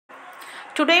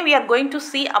Today we are going to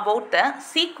see about the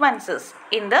sequences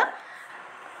in the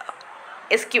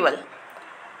SQL,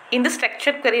 in the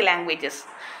structured query languages.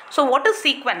 So what is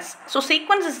sequence? So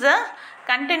sequence is the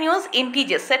continuous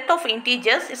integers, set of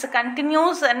integers. It's a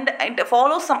continuous and it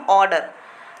follows some order.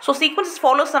 So sequences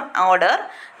follow some order.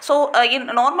 So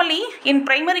normally in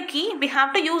primary key we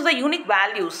have to use the unique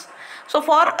values. So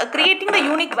for creating the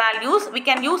unique values we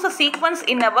can use a sequence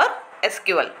in our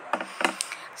SQL.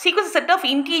 Sequence is a set of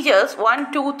integers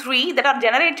 1, 2, 3 that are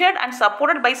generated and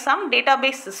supported by some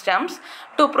database systems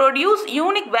to produce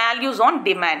unique values on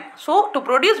demand. So to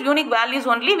produce unique values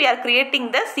only we are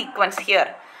creating the sequence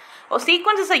here. A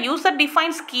sequence is a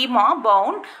user-defined schema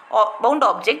bound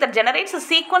object that generates a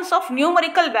sequence of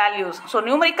numerical values. So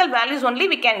numerical values only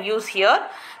we can use here.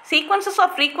 Sequences are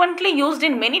frequently used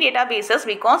in many databases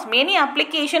because many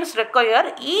applications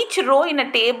require each row in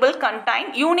a table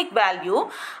contain unique value,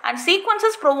 and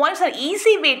sequences provides an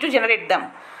easy way to generate them.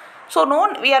 So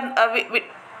we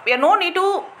are no need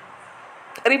to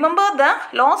remember the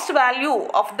last value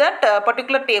of that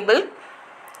particular table.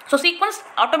 So sequence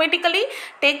automatically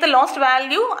take the last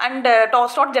value and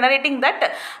start generating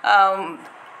that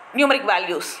numeric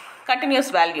values, continuous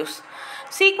values.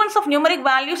 Sequence of numeric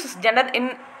values is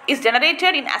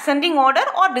generated in ascending order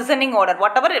or descending order,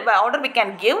 whatever order we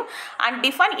can give, and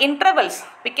define intervals.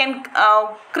 We can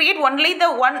create only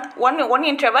the one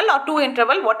interval or two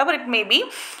interval, whatever it may be,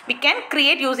 we can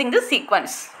create using this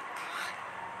sequence.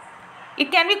 It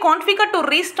can be configured to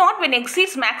restart when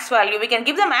exceeds max value. We can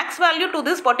give the max value to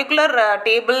this particular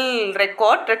table we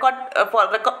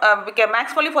can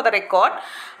max value for the record,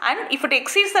 and if it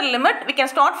exceeds the limit we can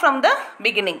start from the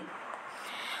beginning.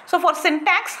 So for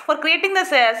syntax, for creating the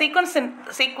sequence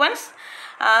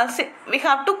we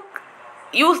have to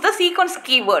use the sequence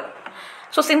keyword.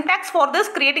 So syntax for this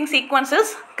creating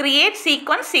sequences: create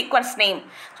sequence name.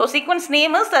 So sequence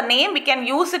name is the name, we can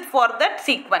use it for that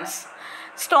sequence.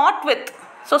 Start with.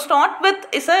 So start with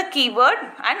is a keyword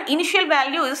and initial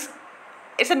value is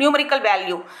a numerical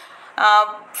value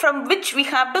from which we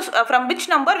have to from which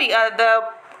number the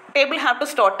table have to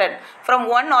start it, from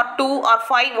 1 or 2 or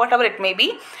 5, whatever it may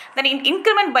be. Then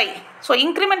increment by. So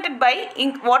incremented by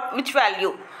which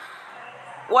value,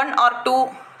 1 or 2,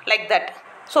 like that.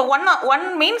 So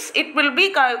 1 means it will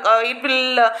be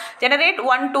generate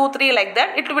 1, 2, 3 like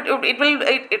that.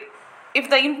 If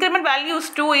the increment value is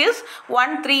 2 is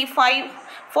 1, 3, 5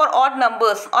 for odd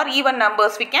numbers or even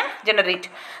numbers we can generate.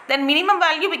 Then minimum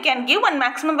value we can give and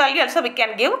maximum value also we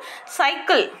can give.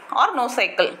 Cycle or no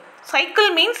cycle.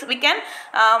 Cycle means we can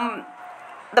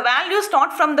the value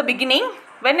start from the beginning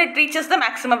when it reaches the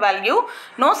maximum value.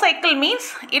 No cycle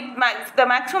means the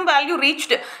maximum value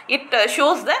reached, it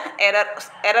shows the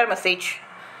error message.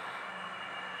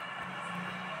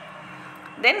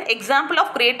 Then example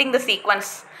of creating the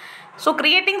sequence. So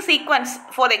creating sequence,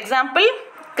 for the example,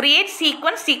 create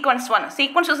sequence 1.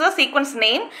 Sequence is a sequence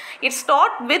name. It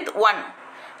start with 1.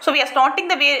 So we are starting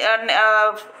the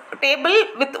table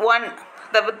with 1,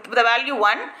 the value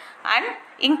 1, and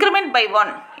increment by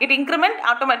 1. It increment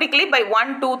automatically by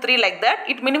 1, 2, 3 like that.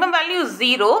 Its minimum value is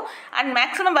 0 and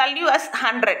maximum value is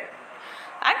 100.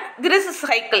 And there is a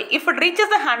cycle. If it reaches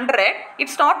the 100, it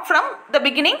start from the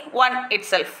beginning 1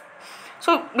 itself.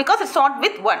 So because it start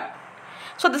with 1.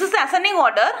 So this is the ascending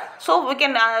order. So we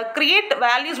can create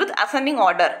values with ascending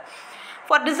order.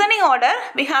 For descending order,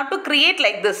 we have to create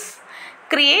like this.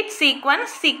 Create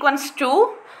sequence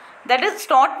 2, that is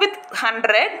start with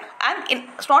 100, and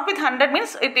start with 100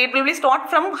 means it will be start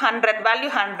from 100, value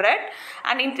 100,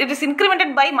 and it is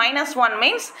incremented by -1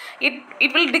 means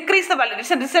it will decrease the value. It's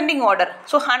a descending order.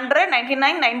 So 100,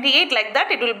 99, 98 like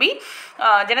that it will be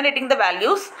generating the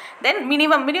values. Then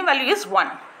minimum value is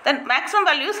 1. Then maximum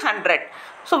value is 100.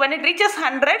 So when it reaches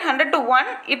 100 to 1,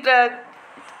 it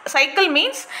cycle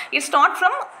means it start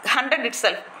from 100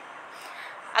 itself.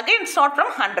 Again start from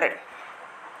 100.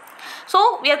 So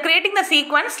we are creating the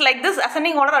sequence like this,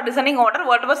 ascending order or descending order,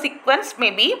 whatever sequence may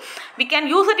be, we can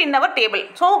use it in our table.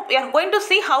 So we are going to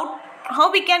see how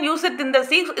we can use it in the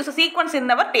sequence in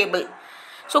our table.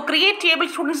 So create table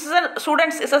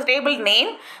students is a table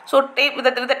name. So with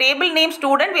the table name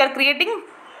student, we are creating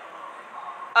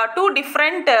 2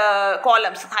 different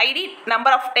columns, ID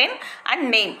number of 10 and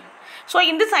name. So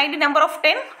in this ID number of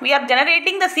 10, we are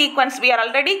generating the sequence. We are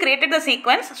already created the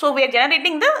sequence. So we are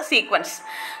generating the sequence.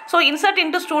 So insert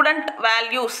into student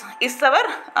values is our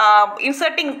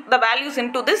inserting the values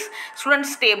into this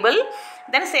students table.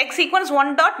 Then say sequence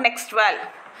 1 dot next val.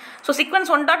 So sequence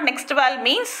 1 dot next val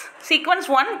means sequence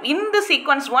 1. In the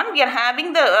sequence 1 we are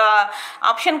having the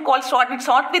option called sort. It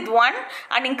sort with 1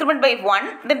 and increment by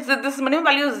 1. Then this minimum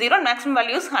value is 0 and maximum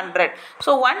value is 100.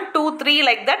 So 1, 2, 3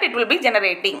 like that it will be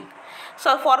generating.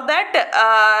 So for that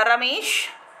Ramesh,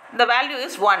 the value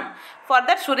is 1. For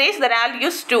that Suresh, the value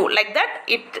is 2. Like that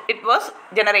it was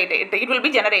generated. It will be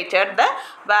generated the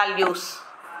values.